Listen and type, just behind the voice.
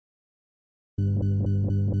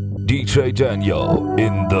DJ Danyo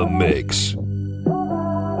in the mix.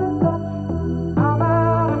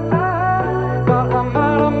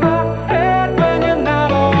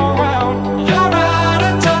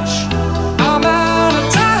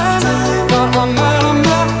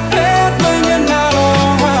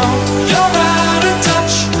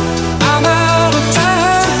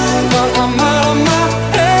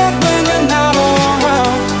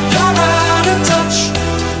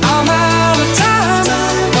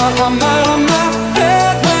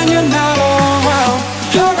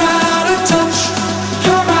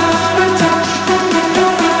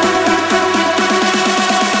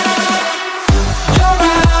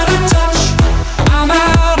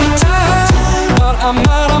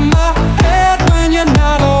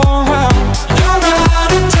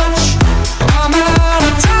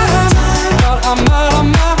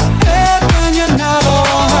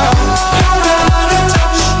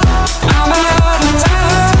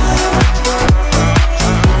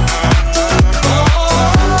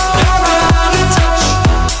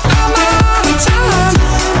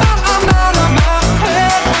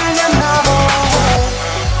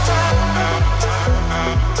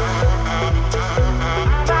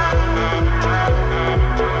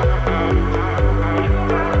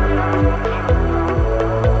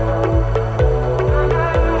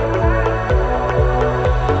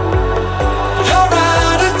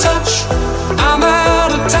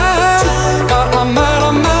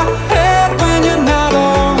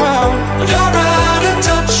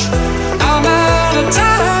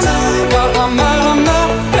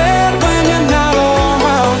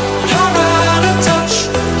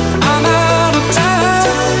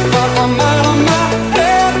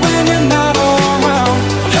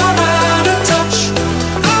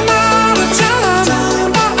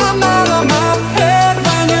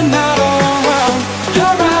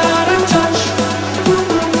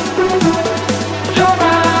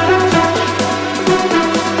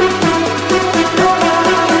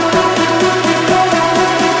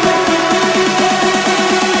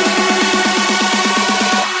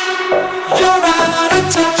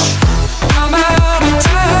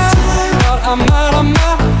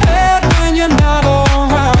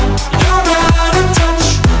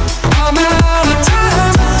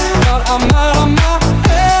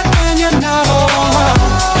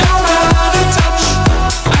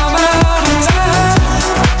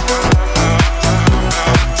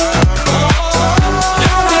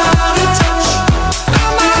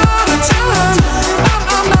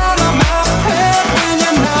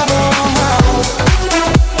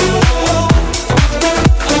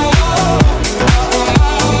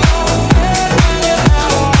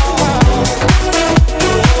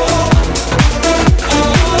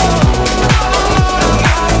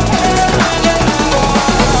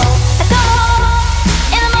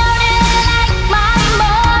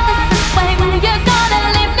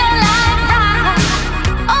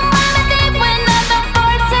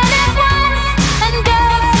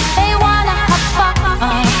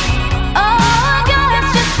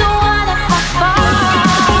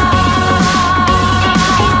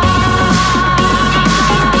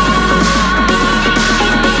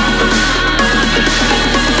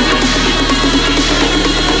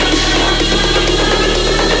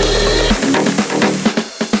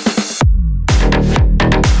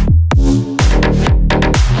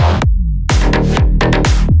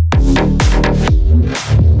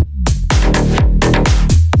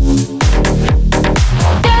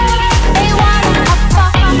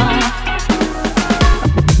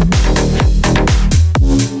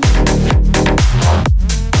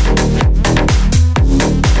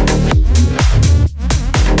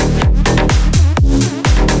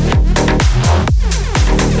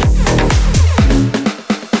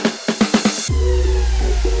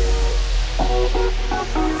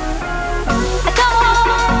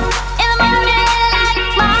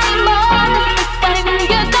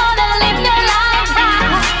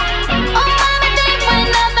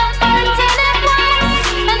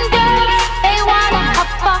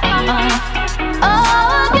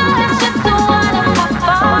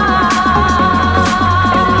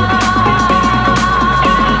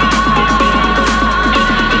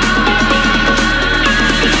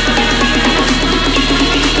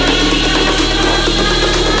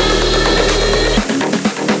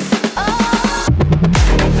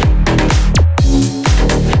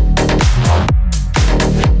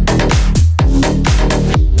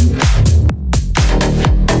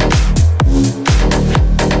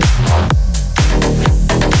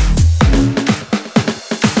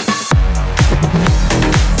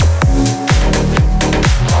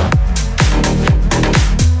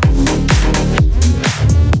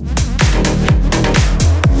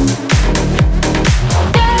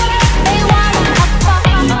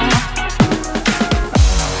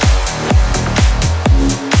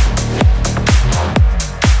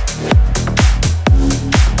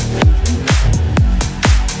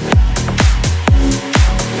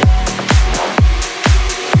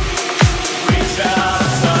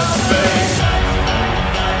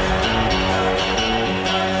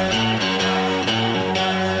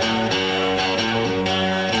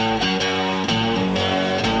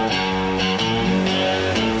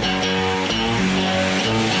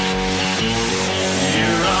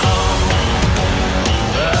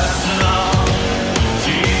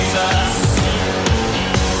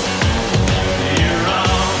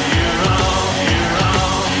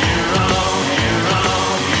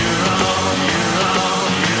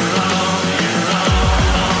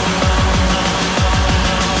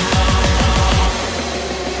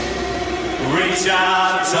 Reach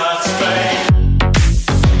out, touch faith.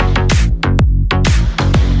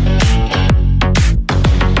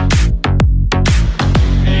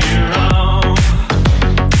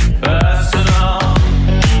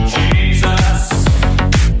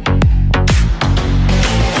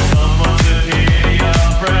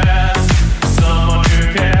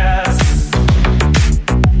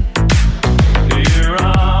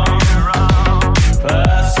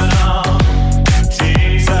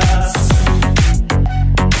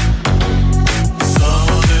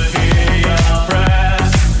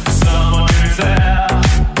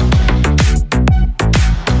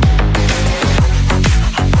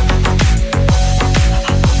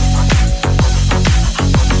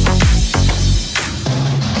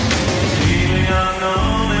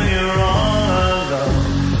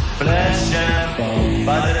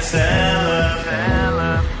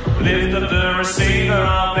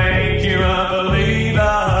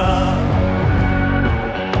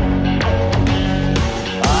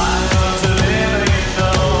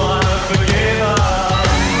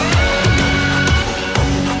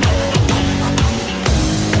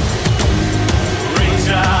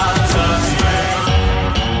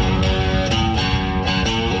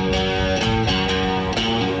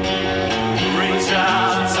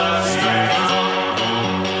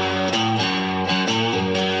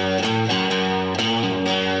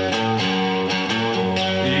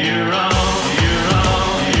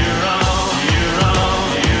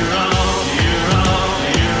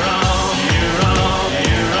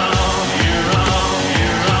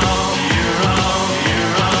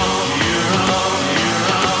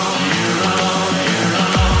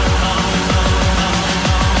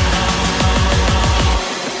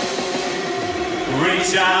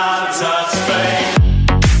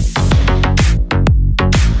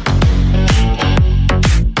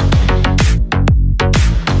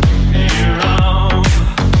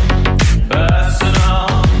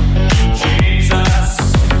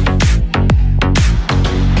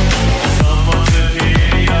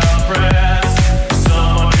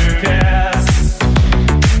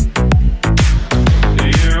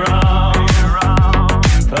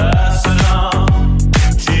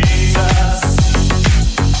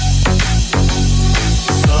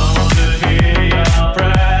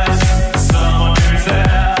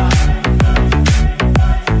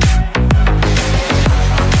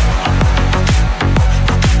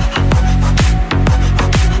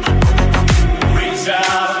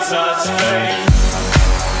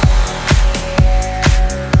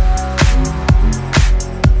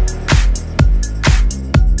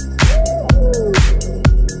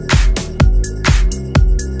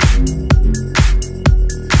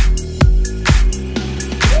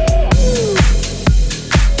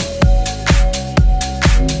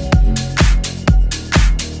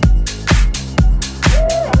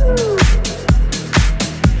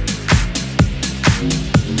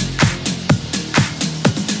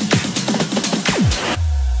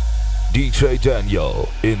 DJ Danyo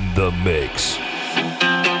in the mix.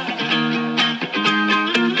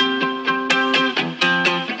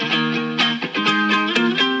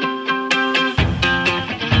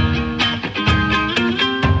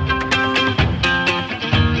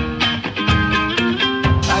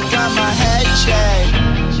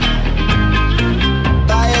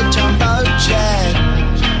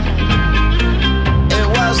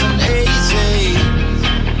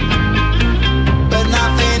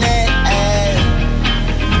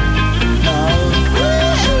 No.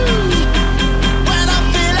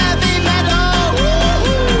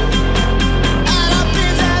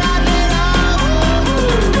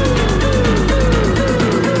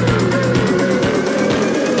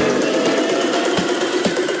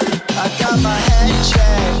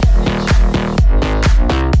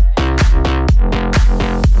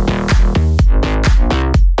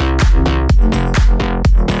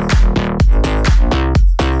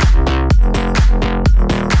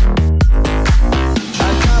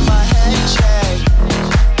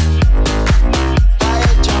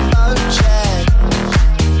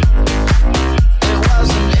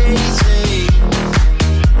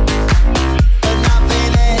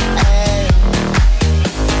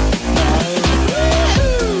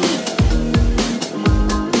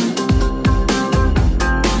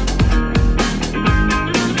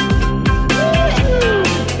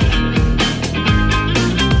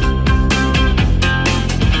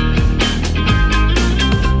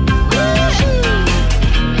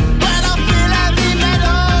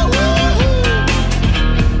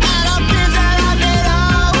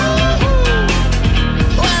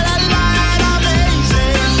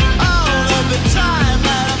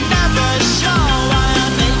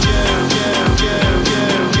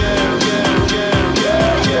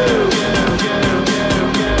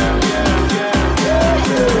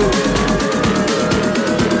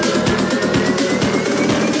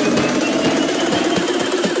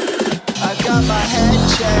 got my head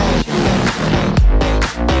checked.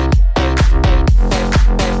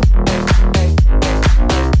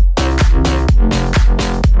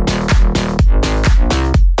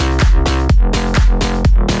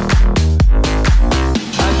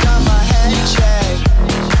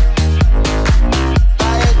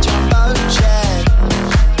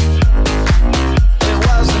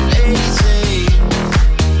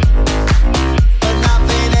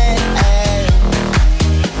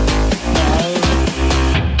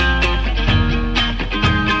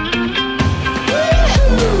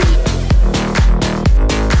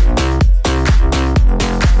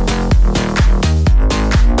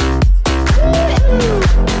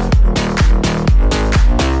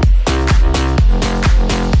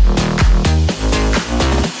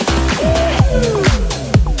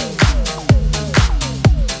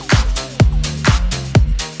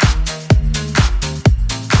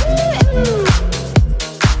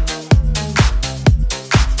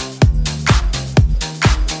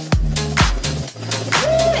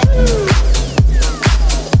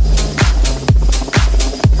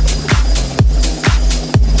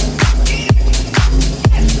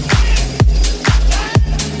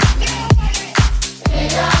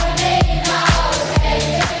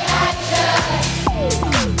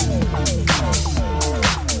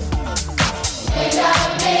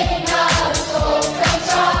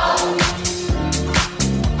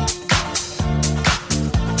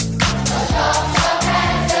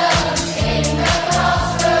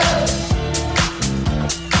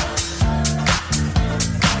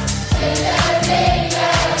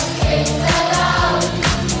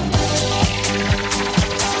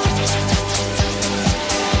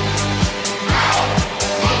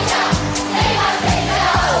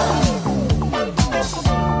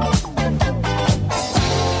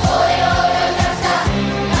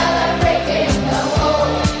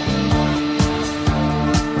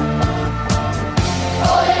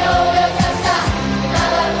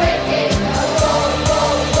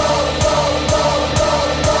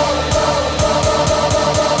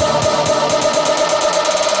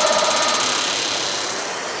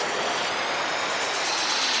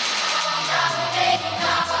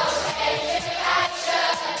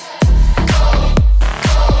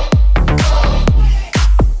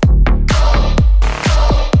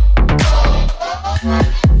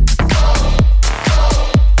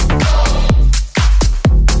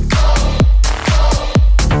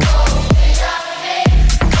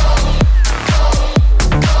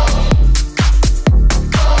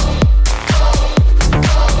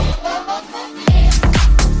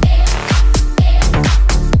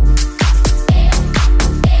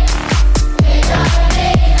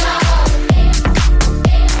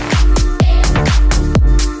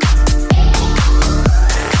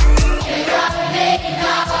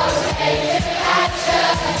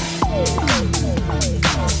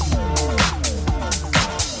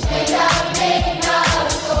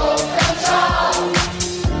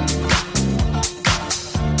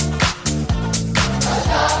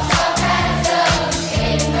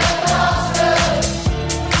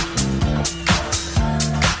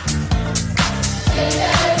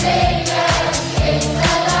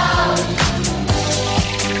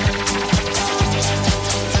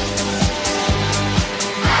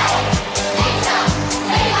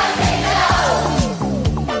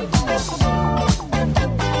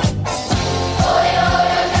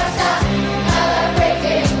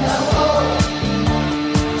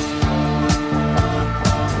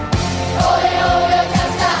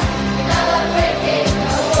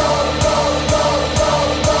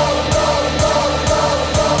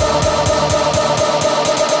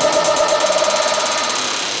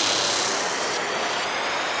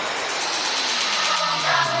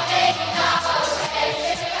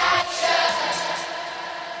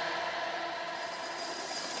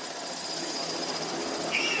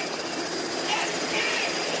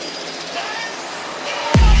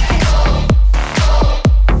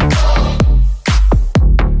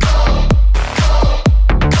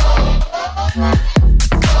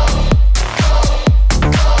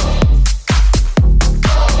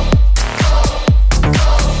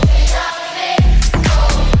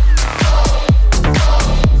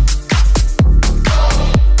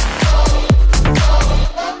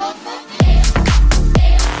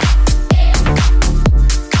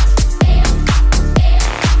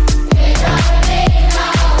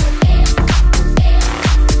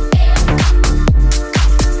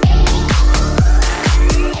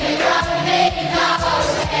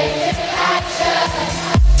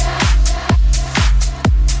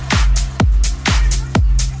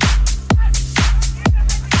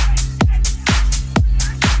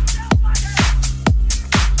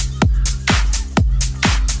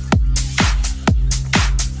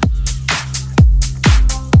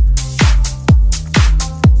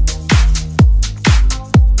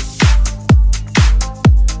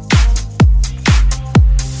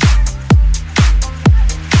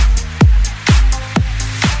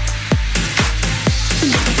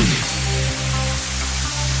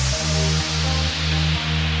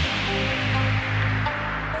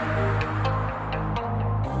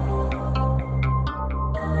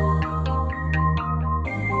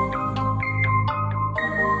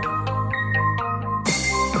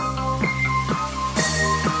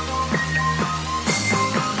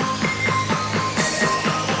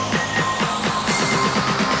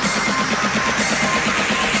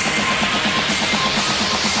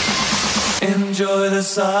 Enjoy the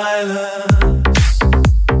silence.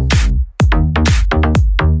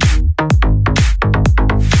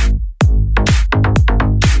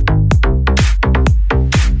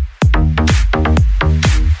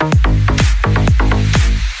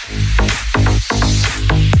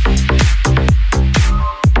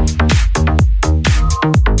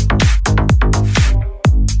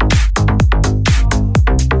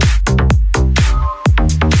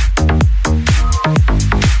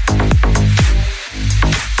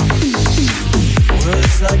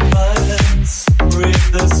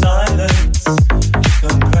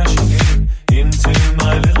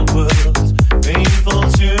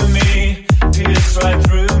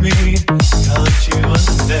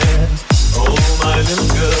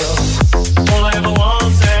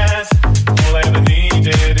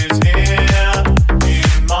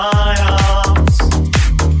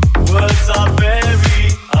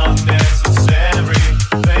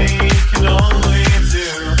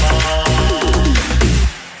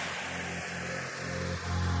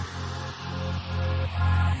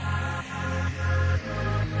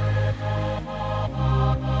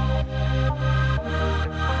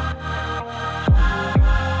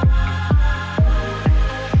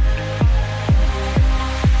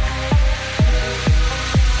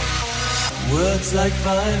 Words like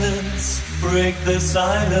violence break the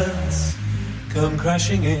silence, come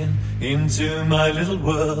crashing in into my little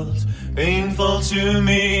world. Painful to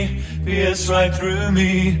me, pierce right through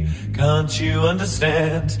me. Can't you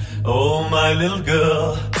understand? Oh, my little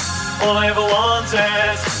girl. All I ever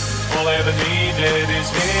wanted, all I ever needed is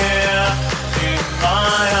here in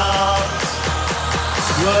my arms.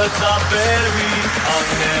 Words are very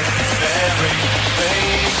unnecessary, they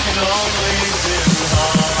can only do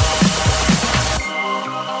harm.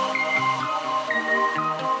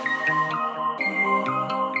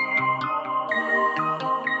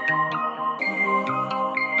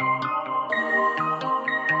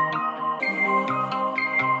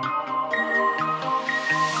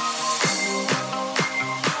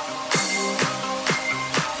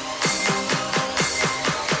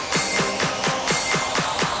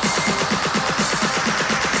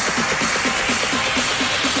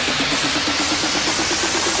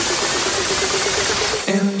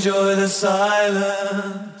 Enjoy the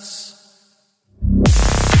silence.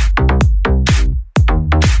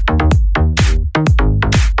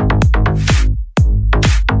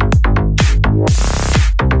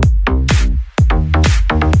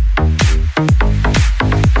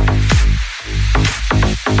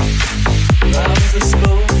 Vows are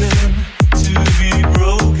spoken to be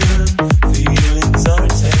broken. Feelings are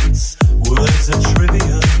intense. Words are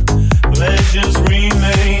trivial. Pleasures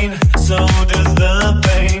remain. So does the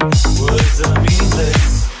pain. Words are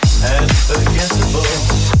meaningless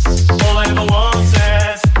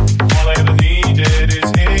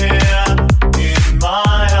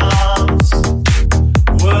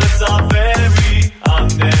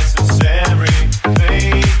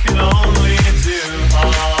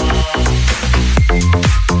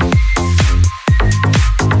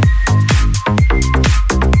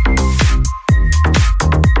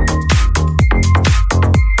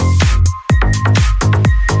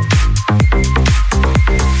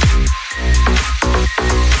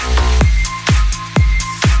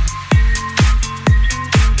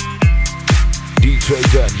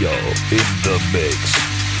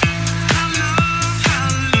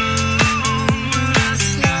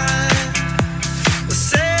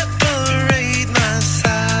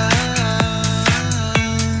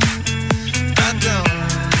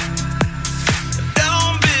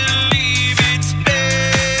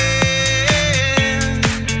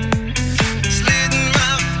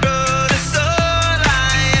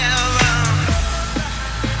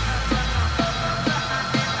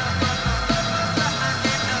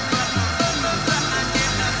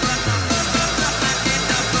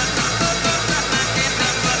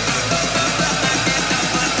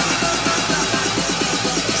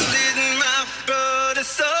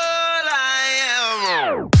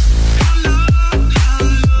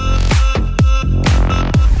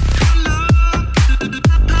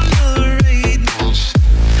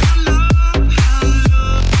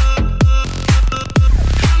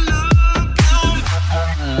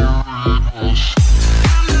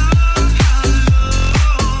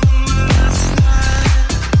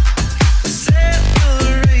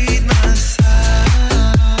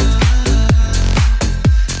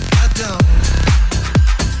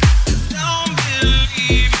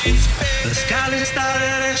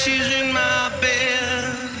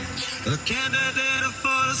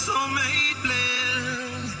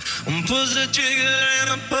Pulls the trigger and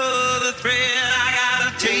I pull the thread.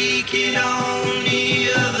 I gotta take it on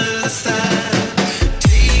the other side.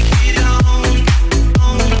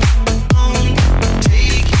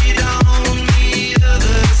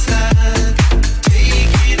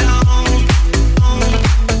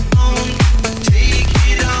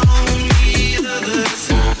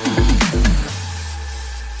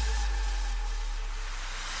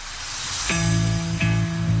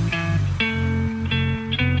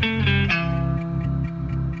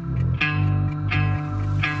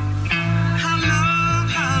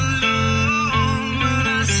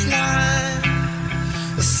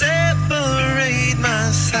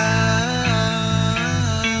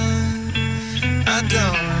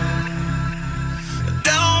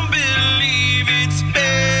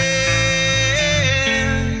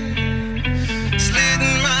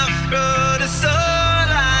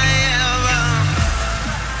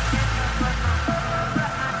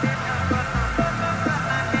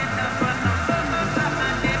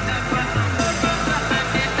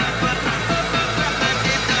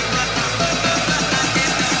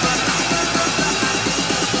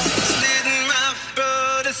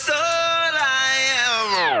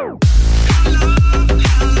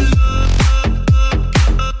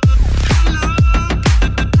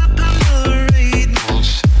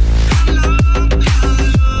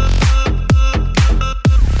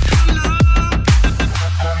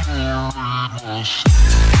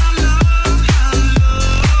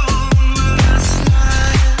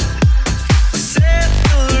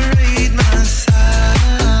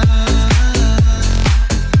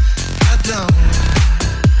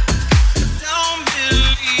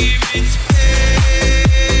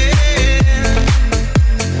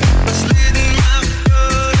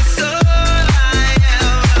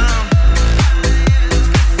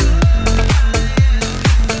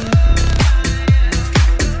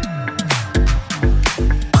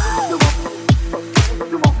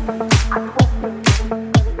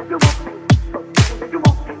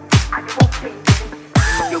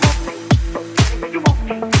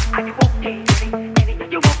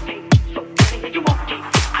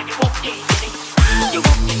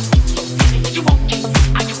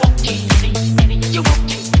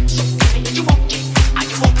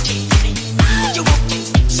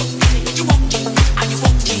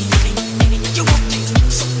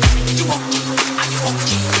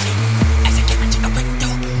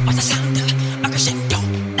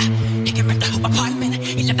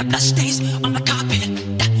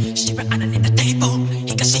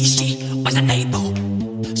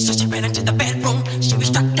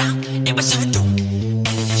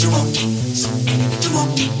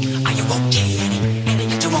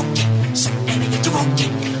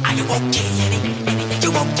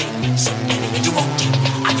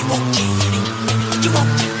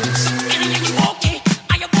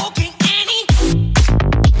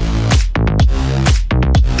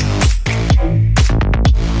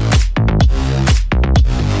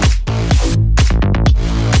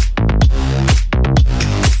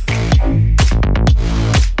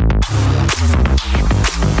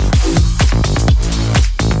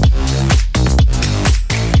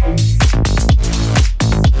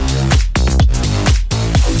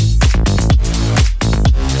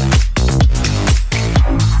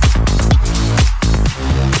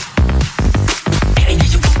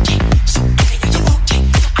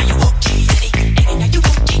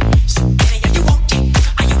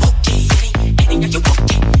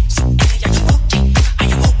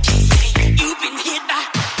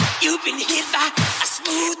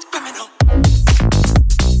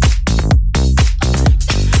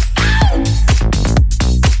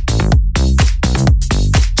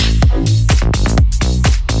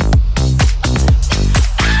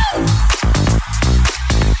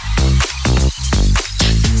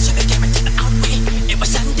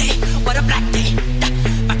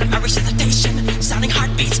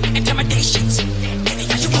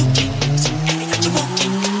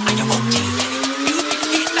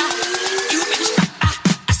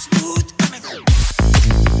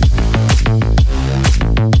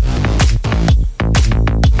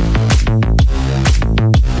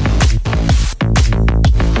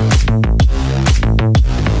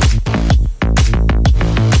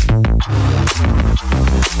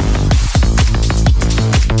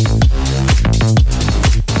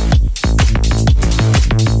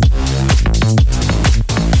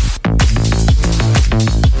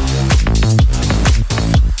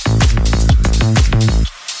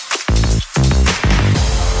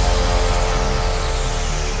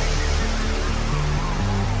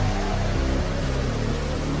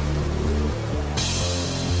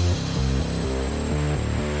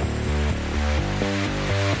 How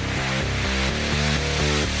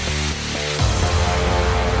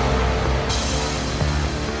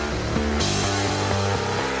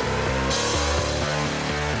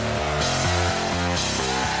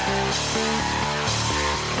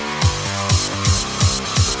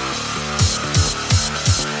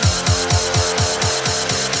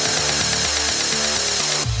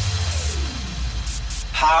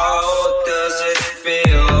does it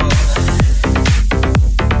feel?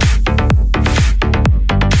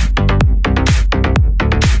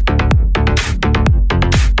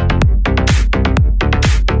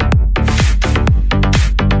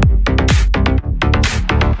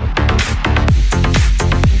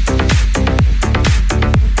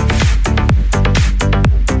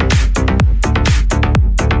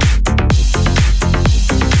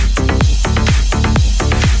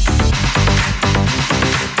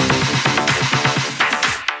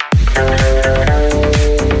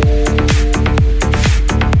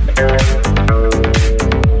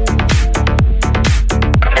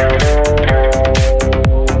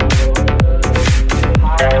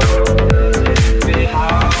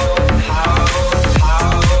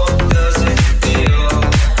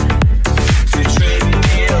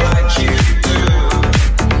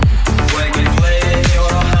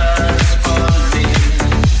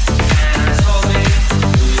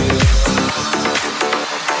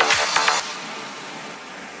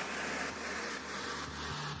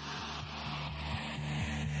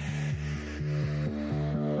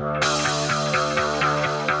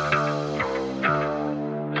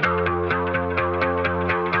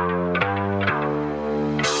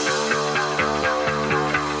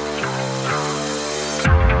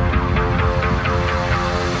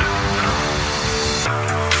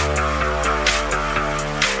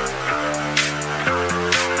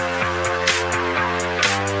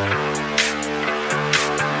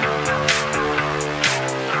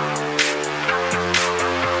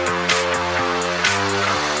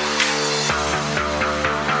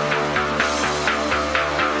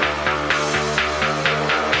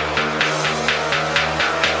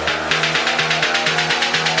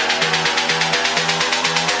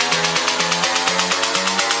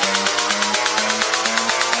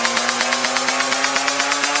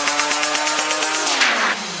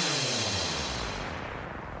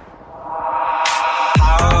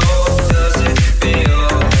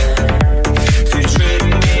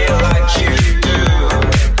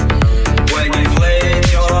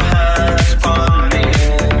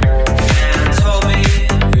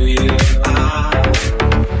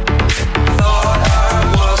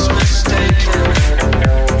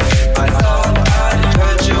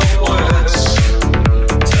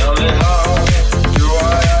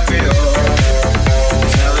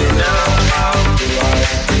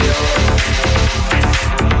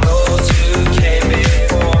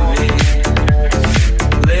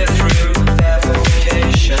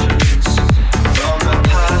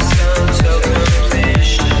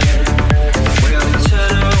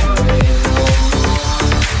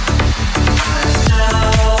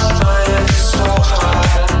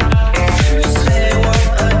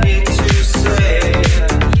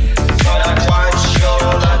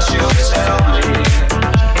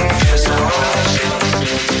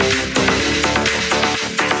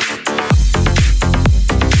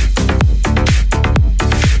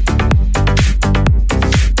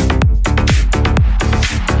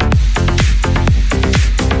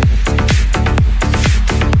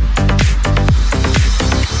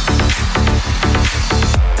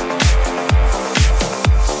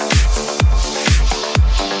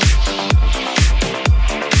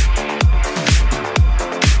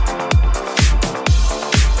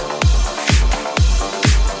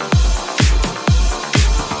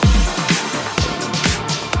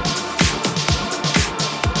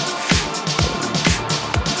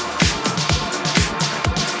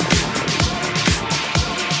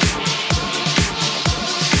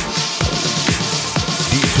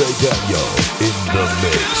 DJ Danyo in the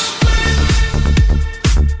mix.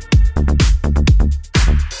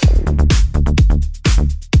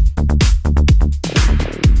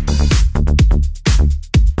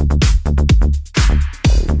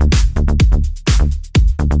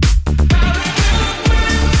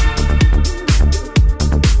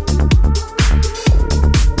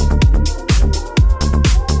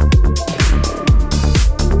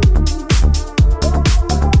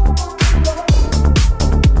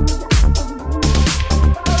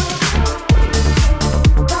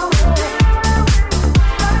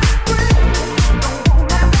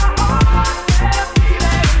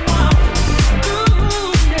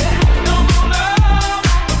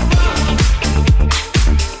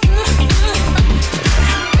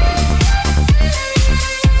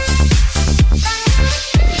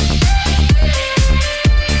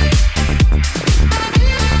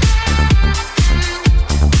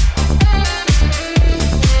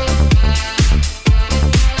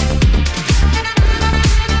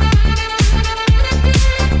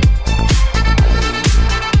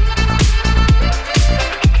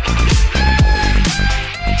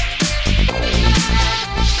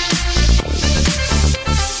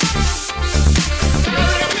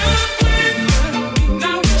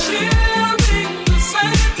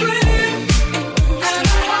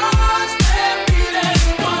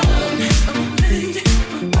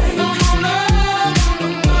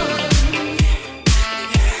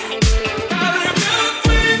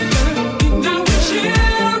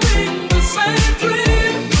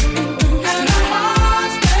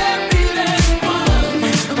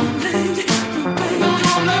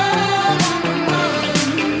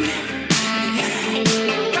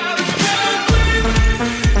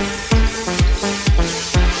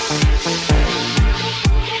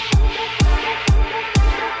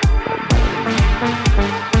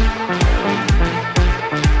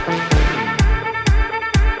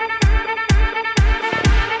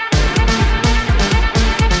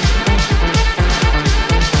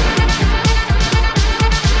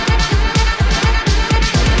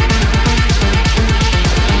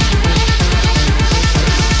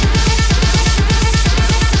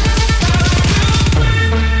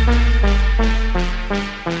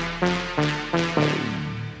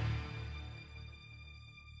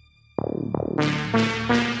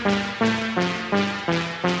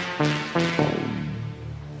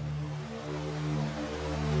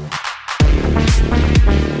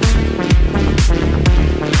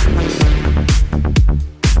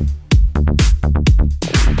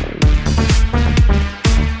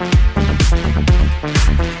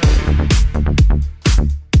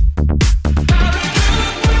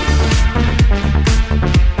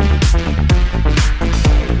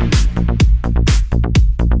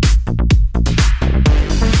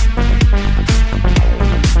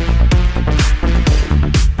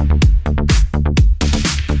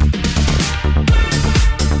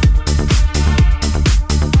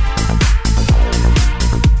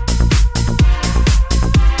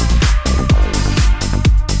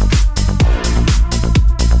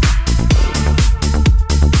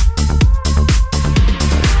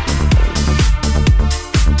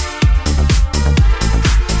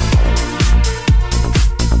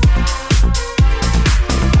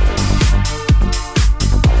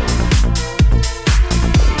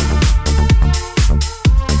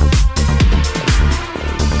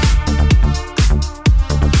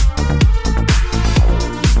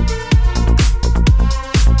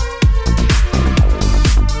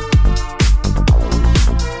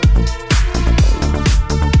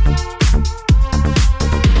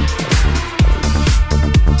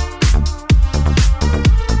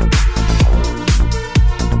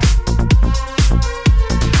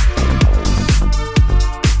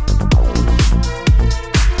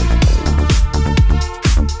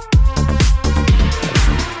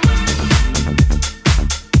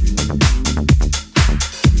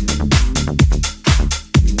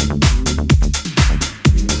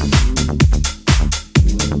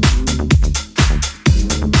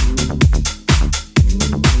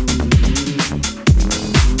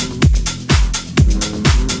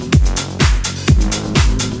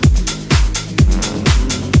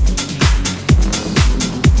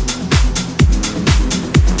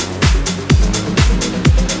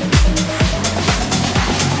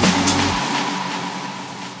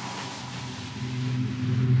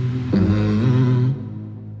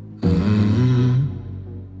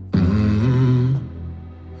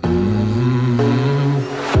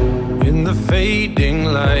 fading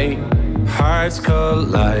light, hearts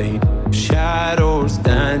collide, shadows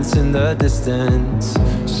dance in the distance.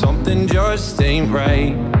 Something just ain't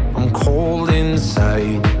right, I'm cold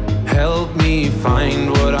inside. Help me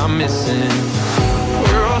find what I'm missing.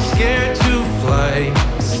 We're all scared to fly,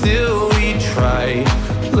 still we try.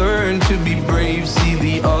 Learn to be brave, see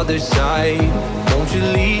the other side. Won't you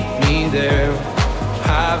lead me there?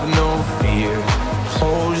 Have no fear.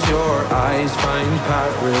 Close your eyes, find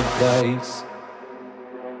paradise.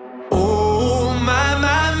 Oh my,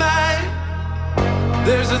 my, my.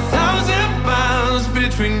 There's 1,000 miles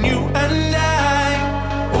between you and I.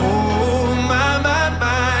 Oh my, my,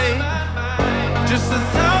 my. Just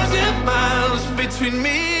 1,000 miles between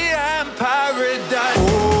me and paradise.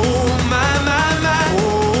 Oh my, my, my.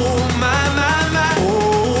 Oh my, my, my. Oh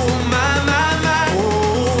my, my, my.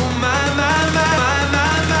 Oh my, my, my. My, my,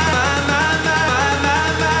 my,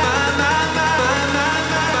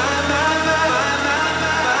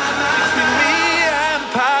 between me and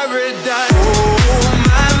paradise. Oh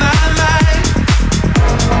my, my, my.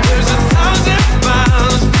 There's 1,000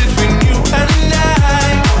 miles between you and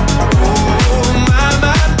I. Oh my,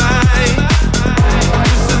 my, my.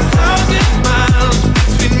 Just 1,000 miles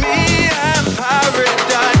between me and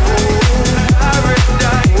paradise. Oh,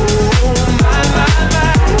 paradise. Oh my, my,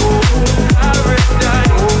 my. Oh,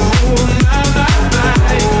 paradise. Oh my, my,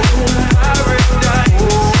 my. Oh, paradise.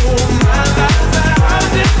 Oh my, my, my.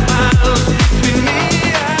 1,000 miles between me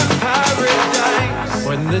and paradise.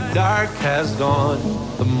 When the dark has gone,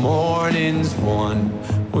 the morning's won.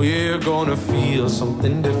 We're gonna feel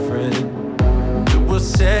something different. It will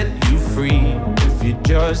set you free if you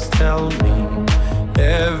just tell me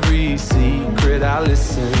every secret. I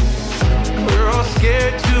listen. We're all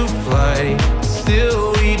scared to fly,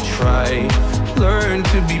 still we try. Learn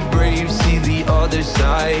to be brave, see the other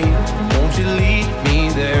side. Won't you lead me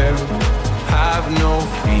there? Have no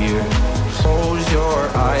fear. Close your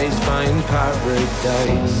eyes, find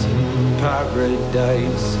paradise.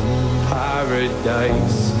 Paradise,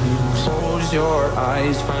 paradise. Close your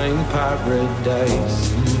eyes, find paradise.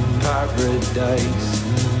 Paradise,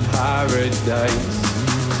 paradise.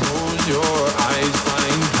 Close your eyes,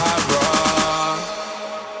 find paradise.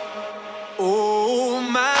 Oh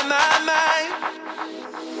my, my, my.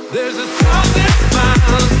 There's 1,000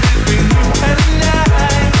 miles between you and I.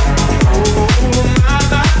 Oh my,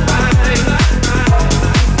 my, my.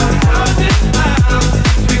 1,000 miles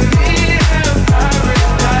between me and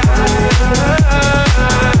paradise. Oh my,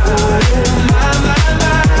 my, my. Oh my, my,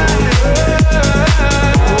 my.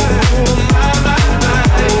 Oh my, my, my.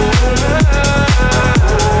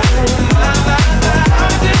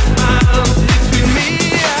 1,000 miles between me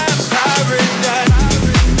and paradise.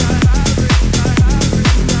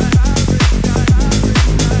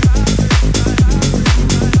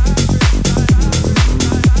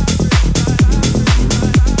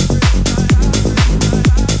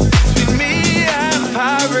 Between me and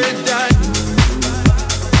paradise.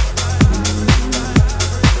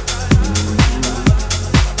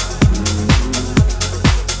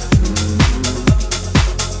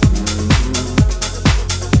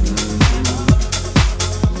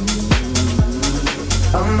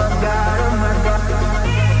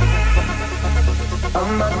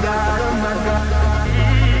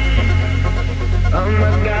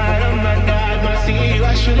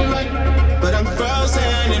 But I'm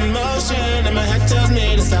frozen in motion, and my head tells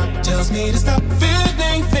me to stop. Tells me to stop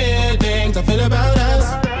feelings I feel about us.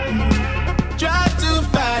 Try to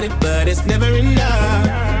fight it, but it's never enough.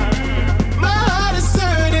 My heart is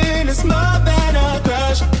certain it's more than a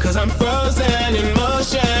crush. Cause I'm frozen in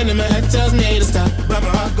motion, and my head tells me to stop. But my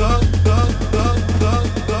heart go, go, go, go,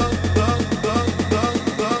 go, go, go, go,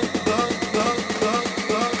 go, go, go, go,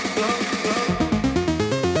 go, go, go.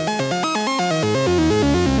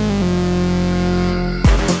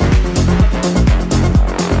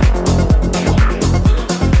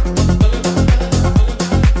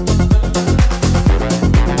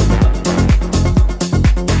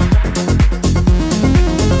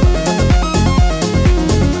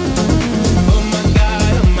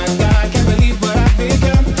 Oh my God, can't believe what I've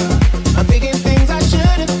become.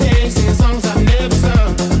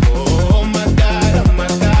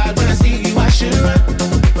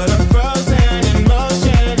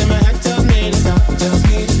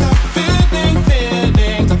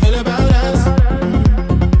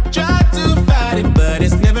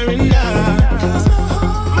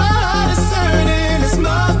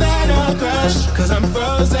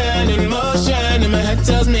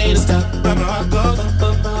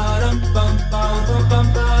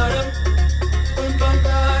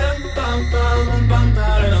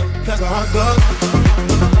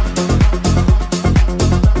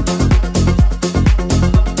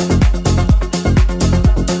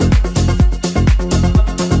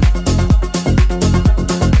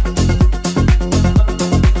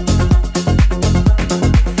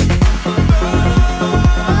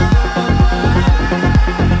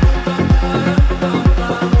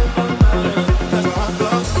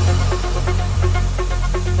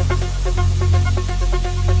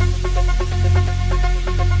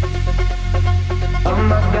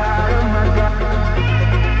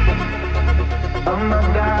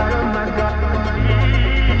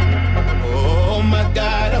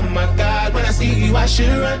 I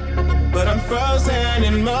should run, but I'm frozen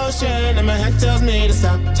in motion, and my head tells me to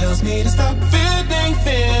stop, tells me to stop.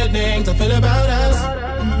 Feelings I feel about us.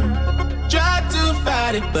 Try to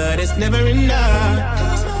fight it, but it's never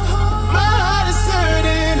enough. My heart is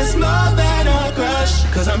hurting, it's more than a crush.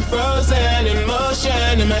 Cause I'm frozen in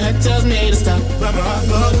motion, and my head tells me to stop. But my heart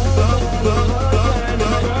goes.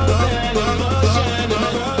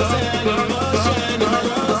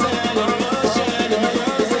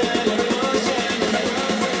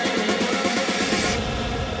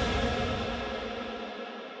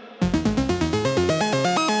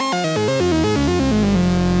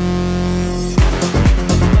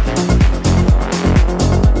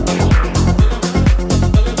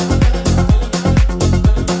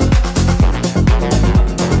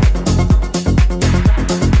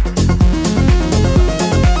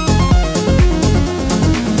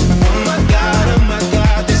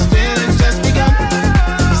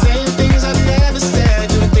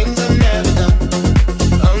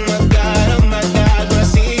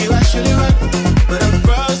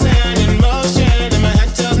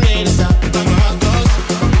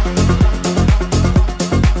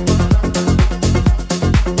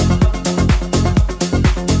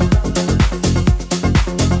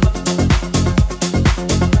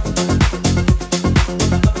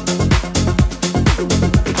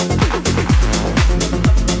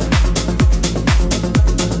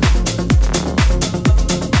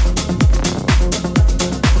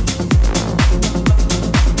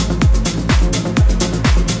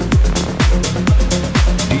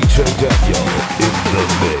 DJ Danyo in the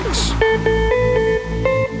mix.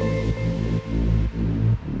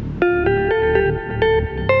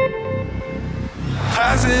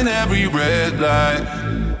 Passing every red light,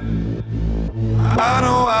 I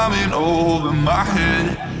know I'm in over my head,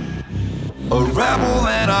 a rebel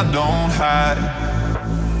and I don't hide.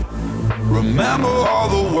 Remember all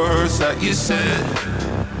the words that you said.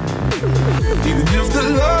 Even if the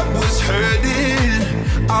love was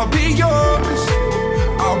hurting, I'll be yours,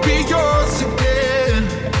 I'll be yours again.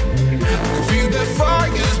 Can feel the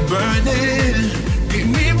fire's burning, give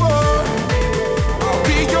me more. I'll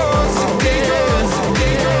be yours again.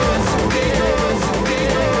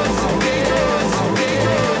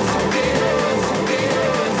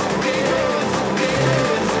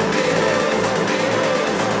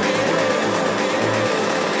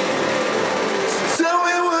 Tell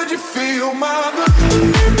me, would you feel my love?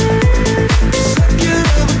 Second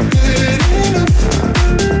ever good enough.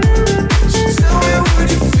 So tell me, would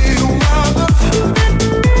you feel my love?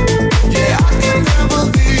 Yeah, I can never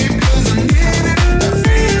leave 'cause I need it, I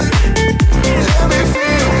feel it. Let me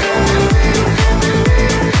feel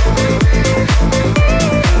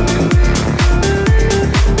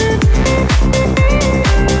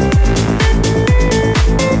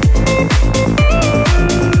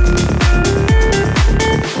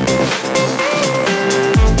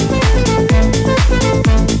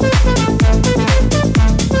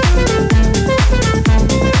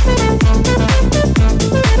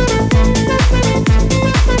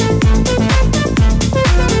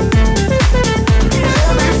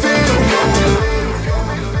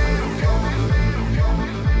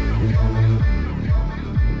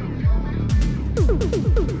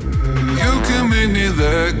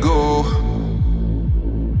let go.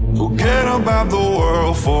 Forget about the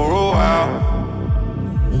world for a while.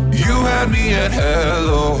 You had me at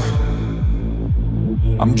hello.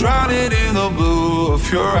 I'm drowning in the blue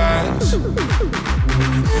of your eyes.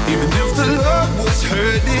 Even if the love was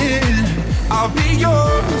hurting, I'll be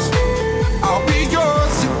yours, I'll be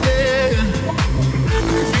yours again. I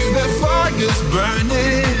can feel that fire's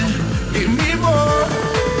burning, give me more.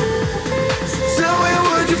 Tell me,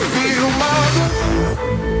 would you feel my love?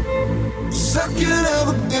 Second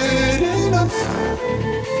ever good enough.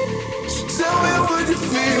 So tell me, would you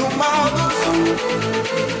feel my love?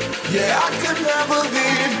 Yeah, I could never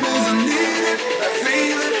leave 'cause I need it, I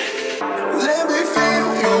feel it. Let me feel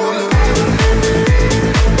your love.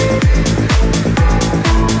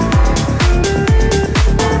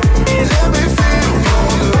 Let me feel your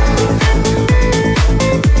love.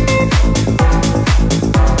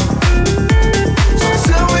 So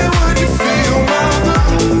tell me, would you feel my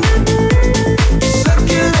love?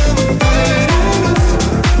 Second ever good enough.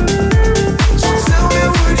 So tell me,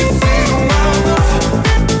 would you feel my love?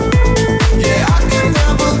 Yeah, I can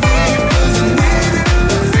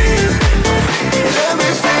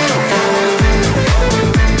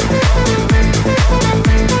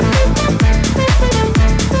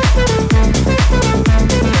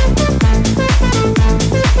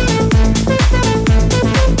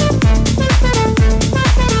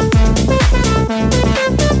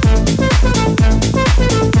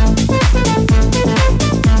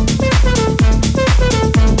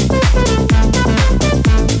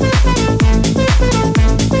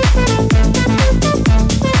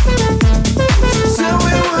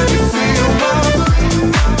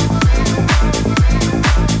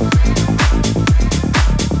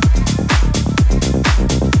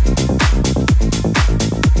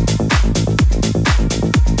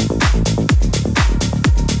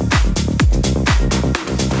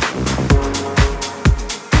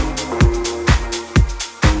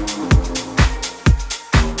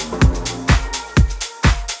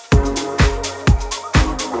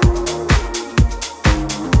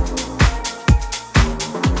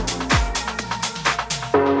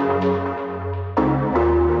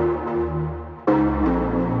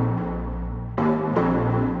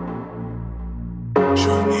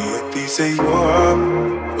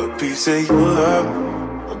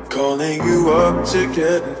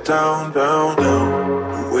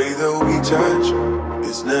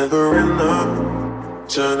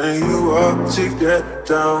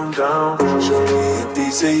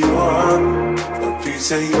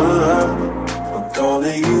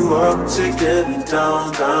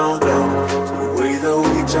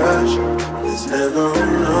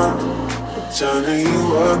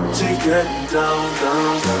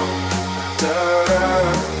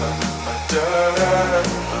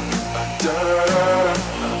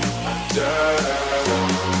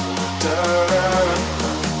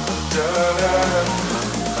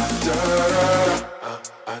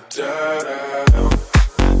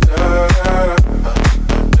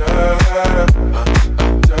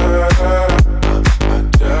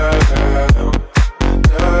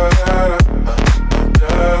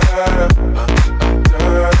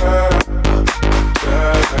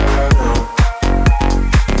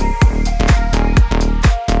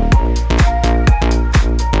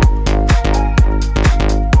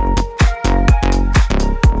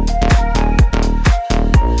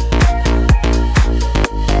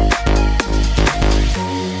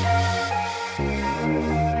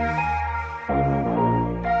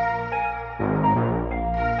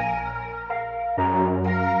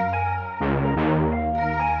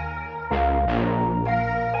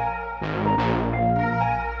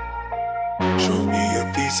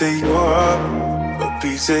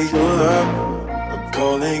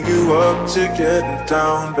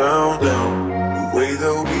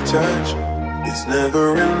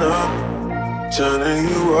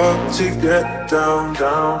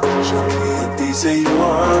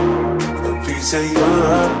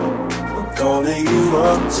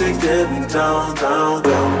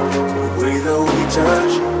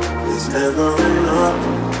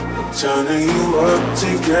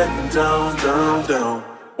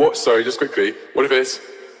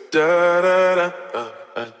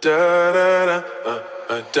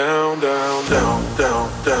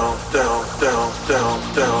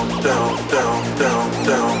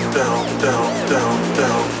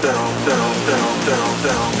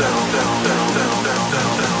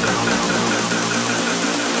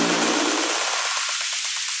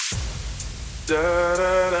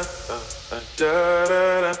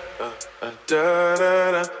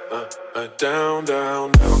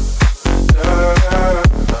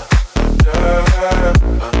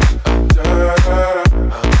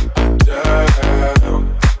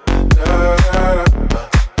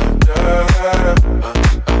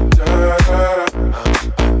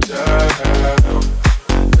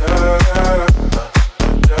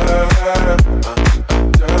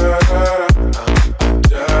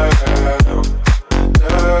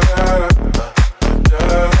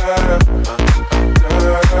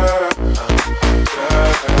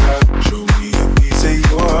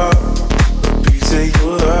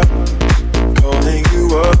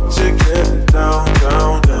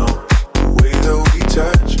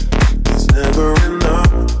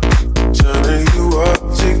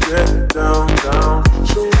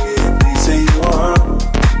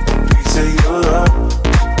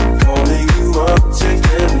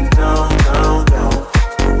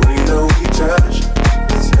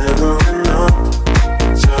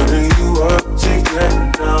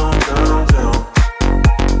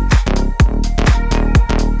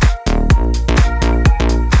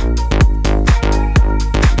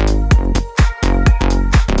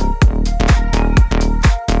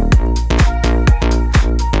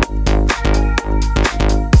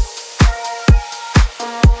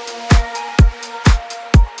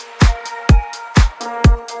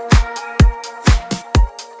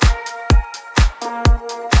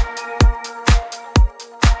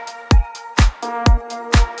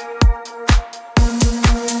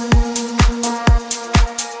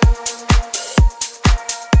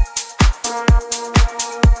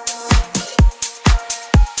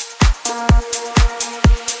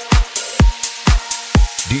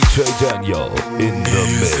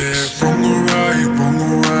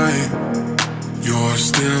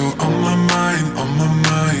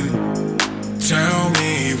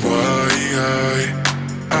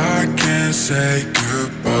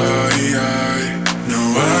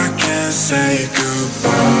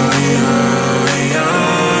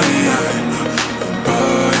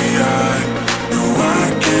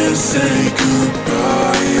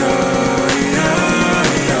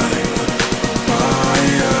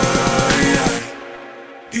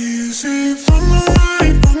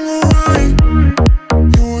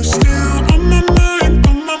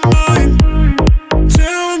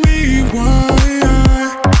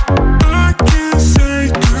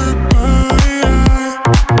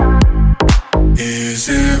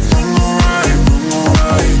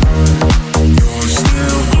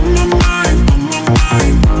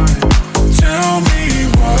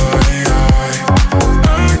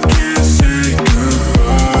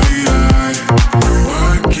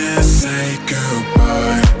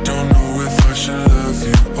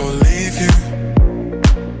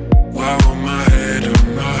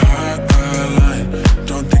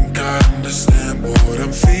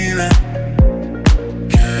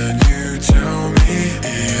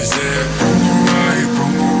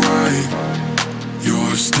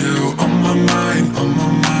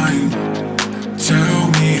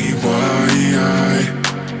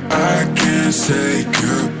say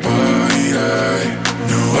goodbye.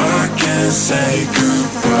 No, I can't say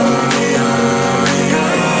goodbye.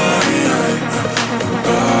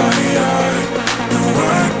 No,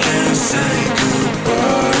 I can't say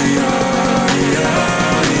goodbye.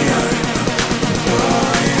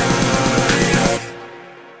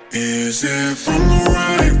 Is it from the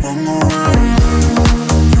right, from the right?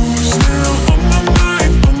 You're still on my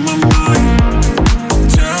mind, on my mind.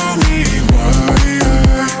 Tell me why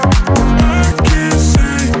I can't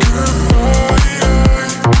say goodbye.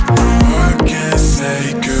 No, I can't say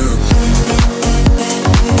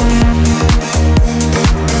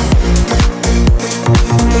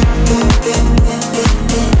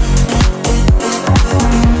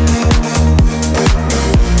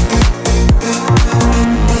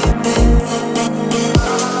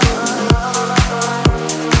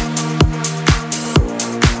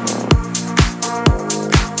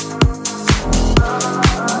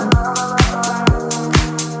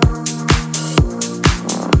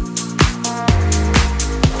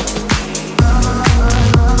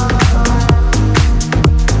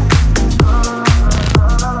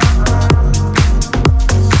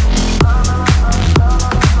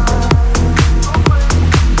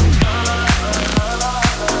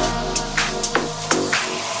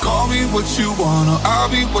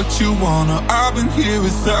what you wanna, I've been here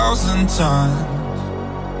 1,000 times.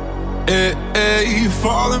 Hey,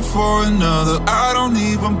 falling for another, I don't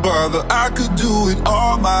even bother. I could do it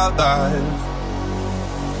all my life.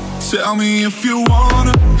 Tell me if you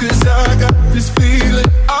wanna, cause I got this feeling.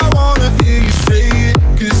 I wanna hear you say it,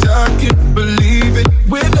 cause I can't believe it.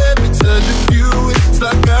 With every touch of you, it's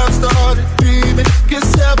like I've started dreaming.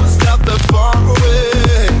 Guess heaven's not that far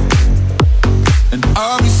away. And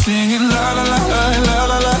I'll be singing la la la la la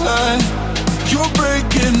la la la. You're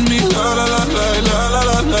breaking me la la la la la la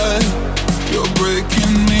la la. You're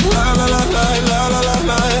breaking me la la la la la la la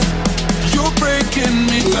la. You're breaking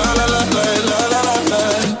me la la la la la la la la.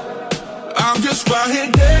 I'm just right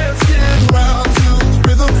here dancing around to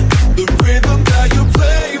the rhythm that you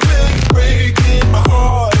play when you're breaking my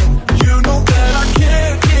heart. You know that I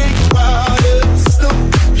can't get you out of the system.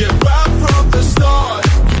 Yeah, right from the start,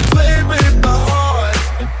 you play with my heart.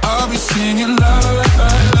 I'll be singing la la la la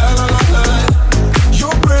la la la la.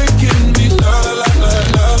 You're breaking me la la la la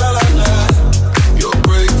la la la la. You're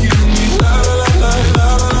breaking me la la la la la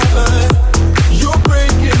la la. You're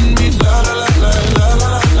breaking me la la la la la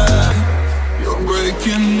la la. You're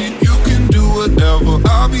breaking me. You can do whatever.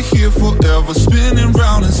 I'll be here forever, spinning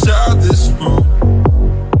round inside this room.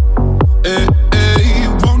 Hey, hey,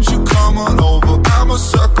 won't you come on over? I'm a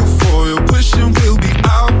sucker for you, wishing we'll be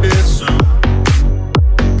out there soon.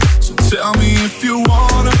 Tell me if you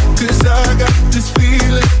wanna, cause I got this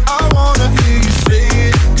feeling. I wanna hear you say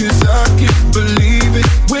it, cause I can't believe it.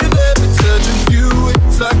 With every touch of you,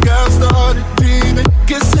 it's like I started dreaming.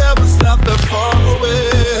 Guess heaven's not that far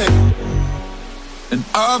away. And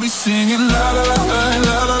I'll be singing la la la la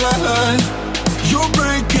la la la la. You're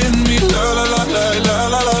breaking me la la la la la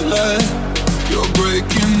la la la. You're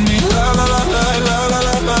breaking me la la la la la la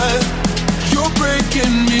la la. You're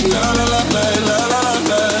breaking me la la la la la la la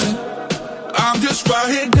la. I'm just right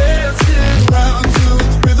here dancing around to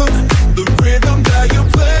the rhythm that you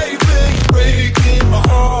play when you're breaking my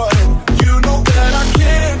heart. You know that I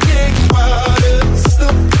can't get you out of the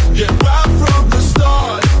system. Yeah, right from the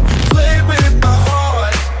start, you play with my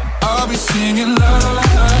heart. I'll be singing la la la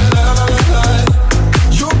la la la la la.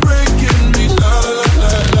 You're breaking me la la la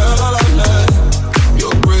la la la la la.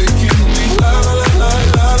 You're breaking me la la la la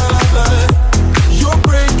la la la la. You're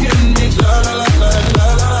breaking me la la la la la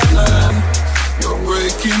la la. You're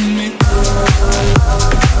breaking me.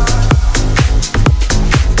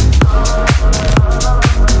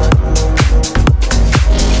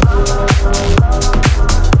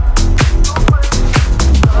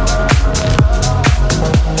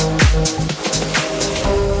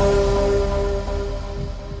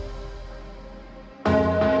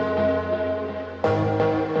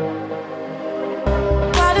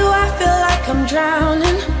 Why do I feel like I'm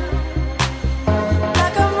drowning?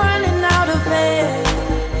 Like I'm running out of air.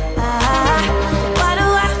 Why do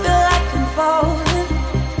I feel like I'm falling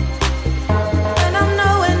when I'm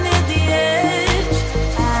nowhere near the edge?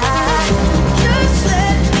 Just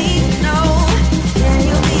let me know. Can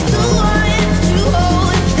you be the one to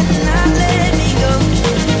hold and not let me go?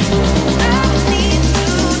 I need to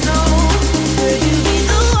know. Will you be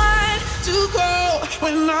the one to go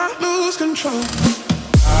when I lose control?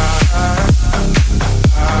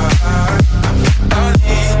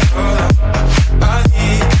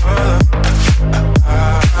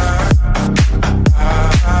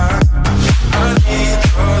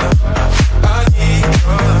 I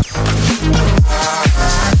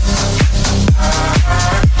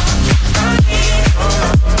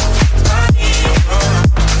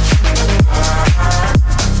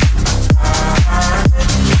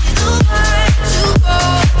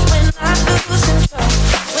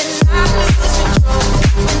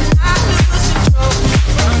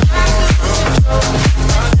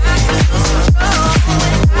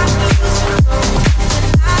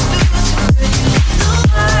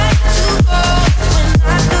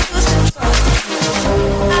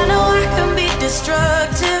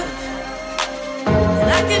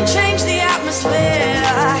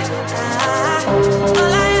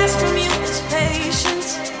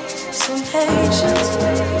patience,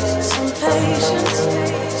 some patience.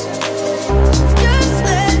 Just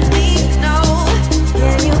let me know.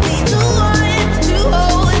 Can you be the one to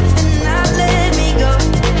hold and not let me go?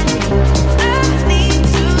 I need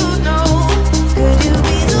to know. Could you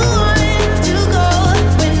be the one to go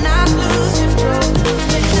when I lose control?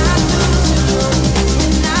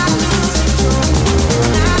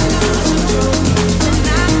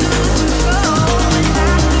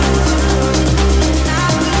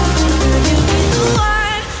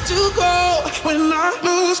 When I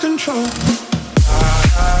lose control. When I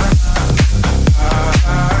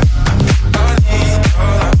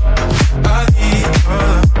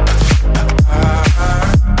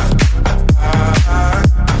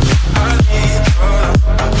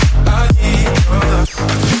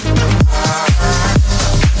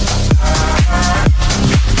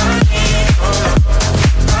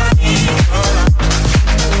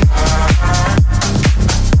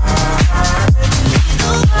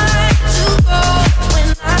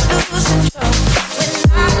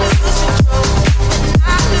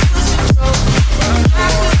lose control. When I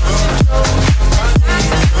lose control.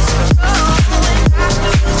 When I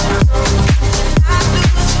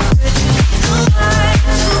lose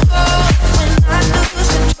control. When I lose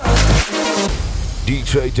control.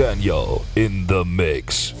 DJ Danyo in the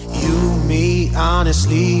mix. You, me,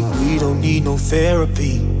 honestly, we don't need no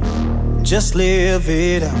therapy. Just live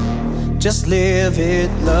it out, just live it.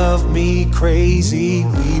 Love me crazy,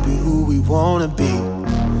 we be who we wanna be.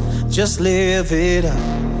 Just live it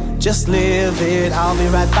out, just live it. I'll be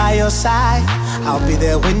right by your side, I'll be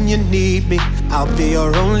there when you need me. I'll be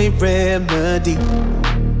your only remedy.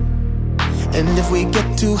 And if we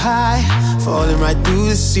get too high, falling right through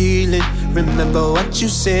the ceiling, remember what you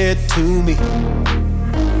said to me.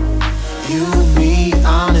 You, me,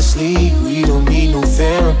 honestly, we don't need no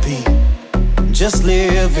therapy. Just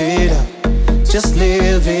live it up, just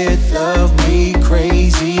live it. Love me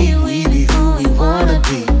crazy, we be who we wanna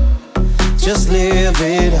be. Just live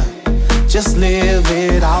it up, just live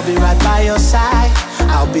it. I'll be right by your side,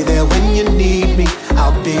 I'll be there when you need me.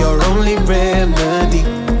 I'll be your only remedy.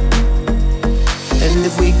 And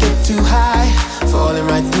if we get too high, falling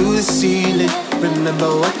right through the ceiling,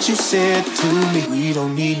 remember what you said to me. We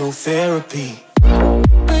don't need no therapy. We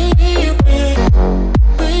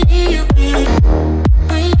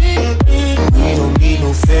don't need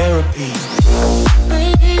no therapy.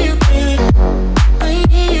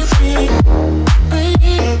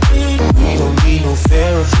 We don't need no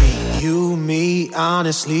therapy. You, me,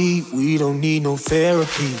 honestly, we don't need no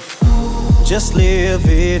therapy. Just live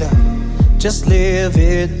it up, just live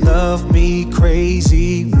it. Love me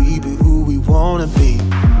crazy, we be who we wanna be.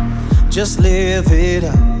 Just live it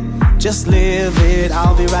up, just live it.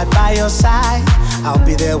 I'll be right by your side, I'll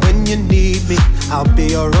be there when you need me. I'll be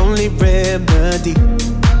your only remedy.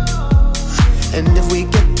 And if we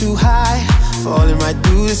get too high, falling right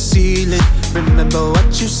through the ceiling, remember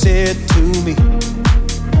what you said to me.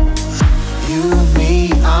 You,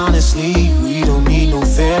 me, honestly, we don't need no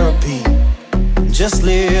therapy. Just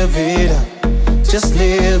live it up, just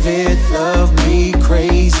live it. Love me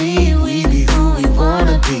crazy, we be who we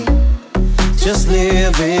wanna be. Just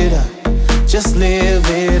live it up, just live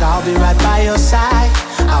it. I'll be right by your side,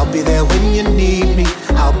 I'll be there when you need me.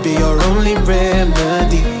 I'll be your only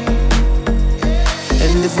remedy.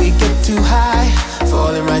 And if we get too high,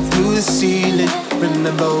 falling right through the ceiling,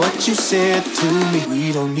 remember what you said to me.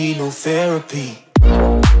 We don't need no therapy. We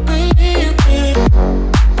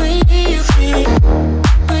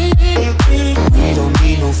don't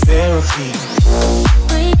need no therapy.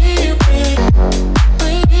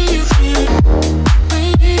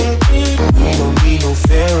 We don't need no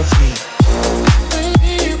therapy.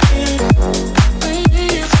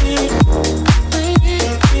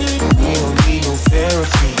 We don't need no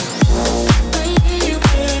therapy.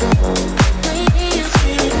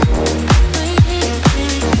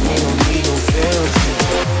 We don't need no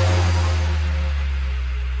therapy.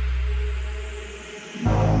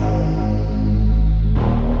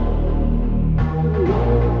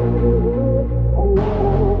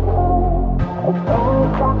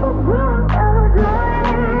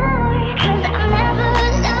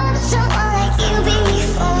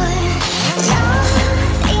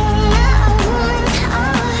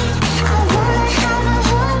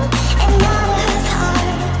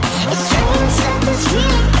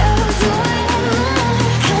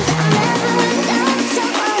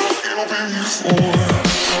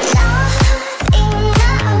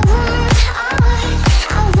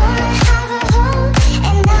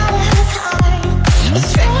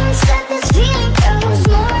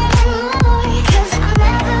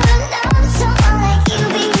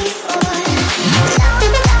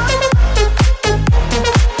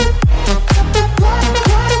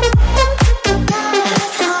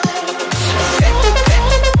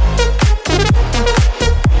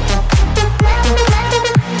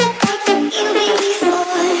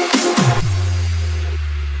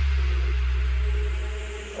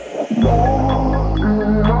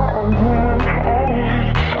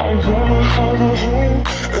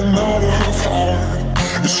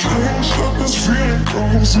 It's strange that this feeling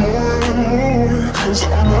grows more and more, 'cause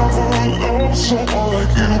I've never loved someone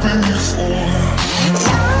like you before.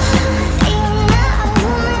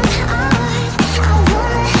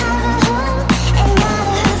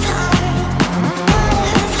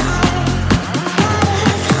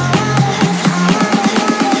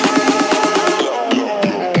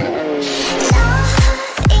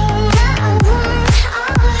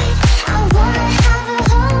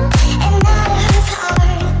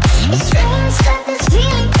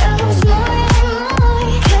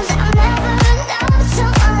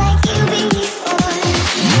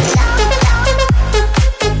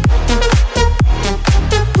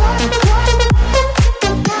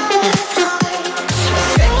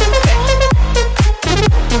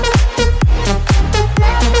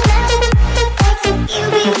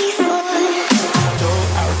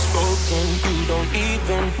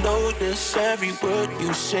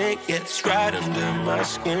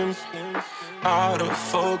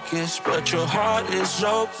 But your heart is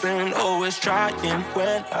open, always trying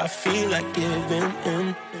when I feel like giving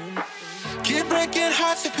in. Keep breaking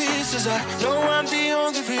hearts to pieces, I know I'm the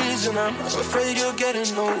only reason. I'm afraid you're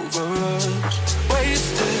getting over us.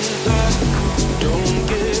 Wasted love, don't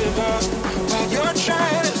give up. While you're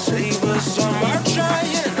trying to save us, I'm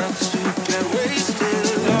trying not to get wasted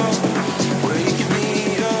love. Wake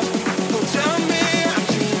me up, don't tell me I'm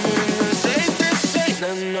dreaming the safest ain't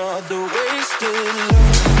another wasted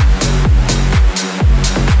love.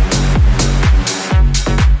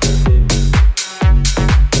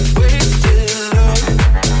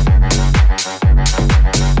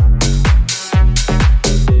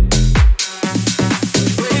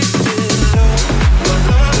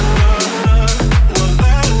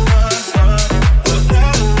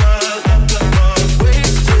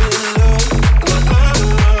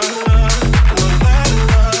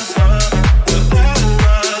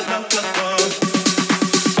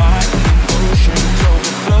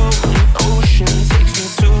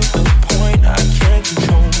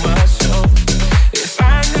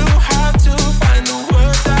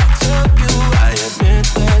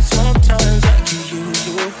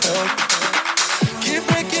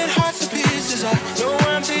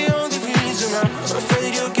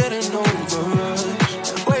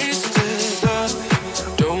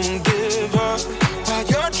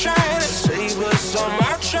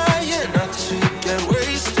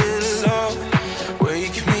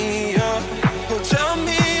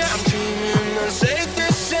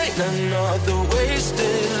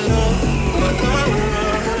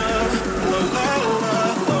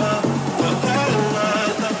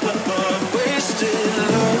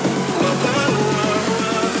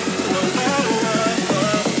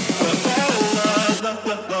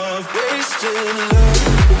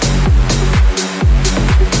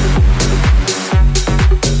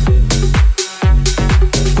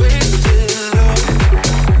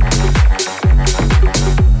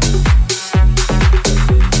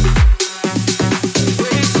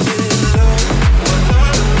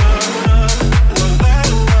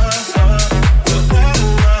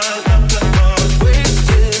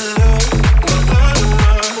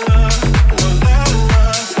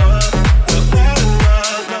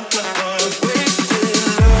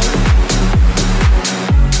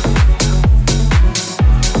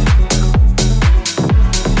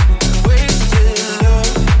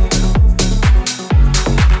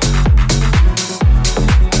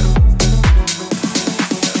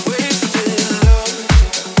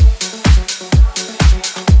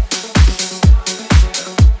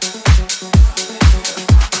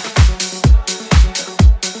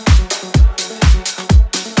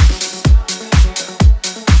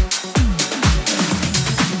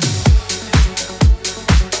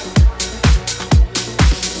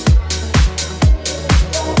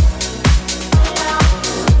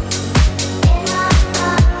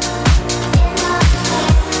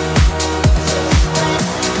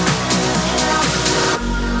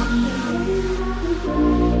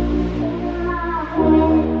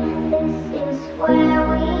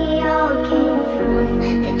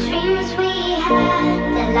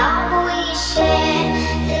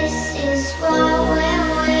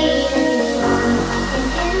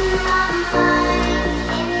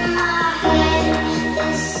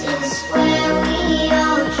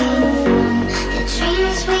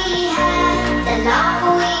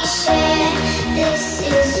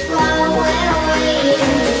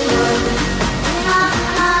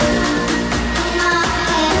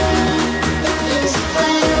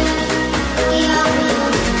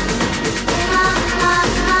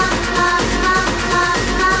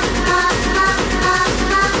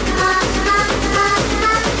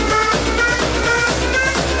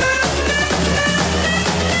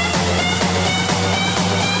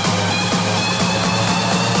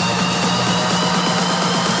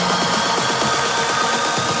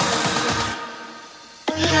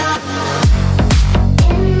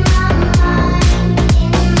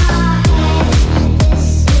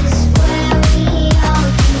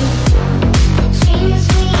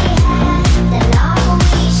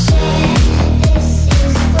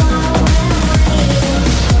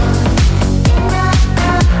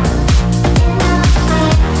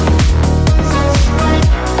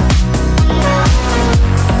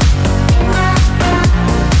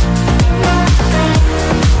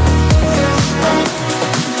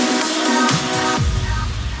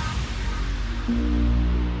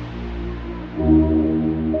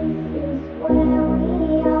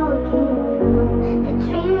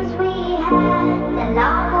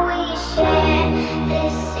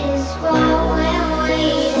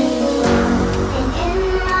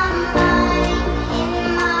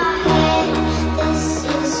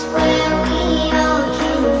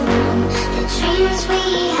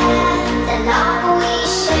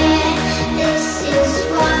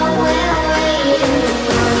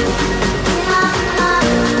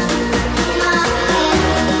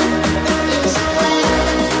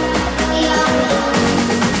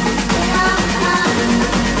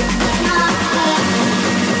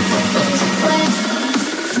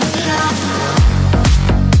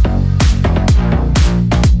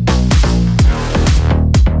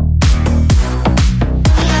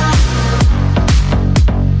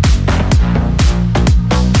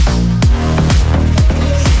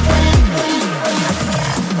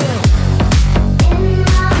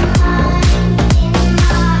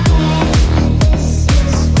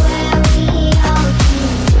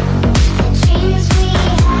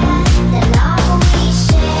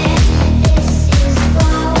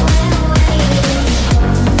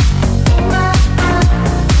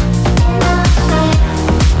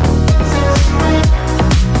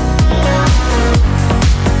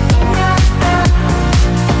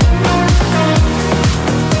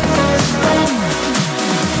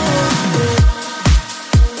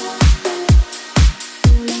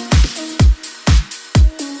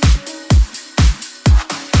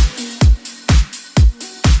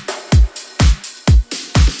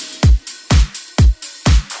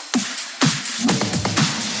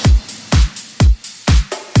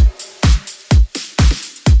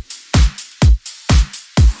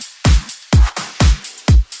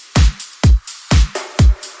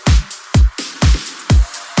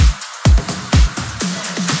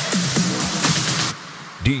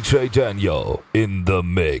 DJ Danyo in the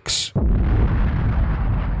mix.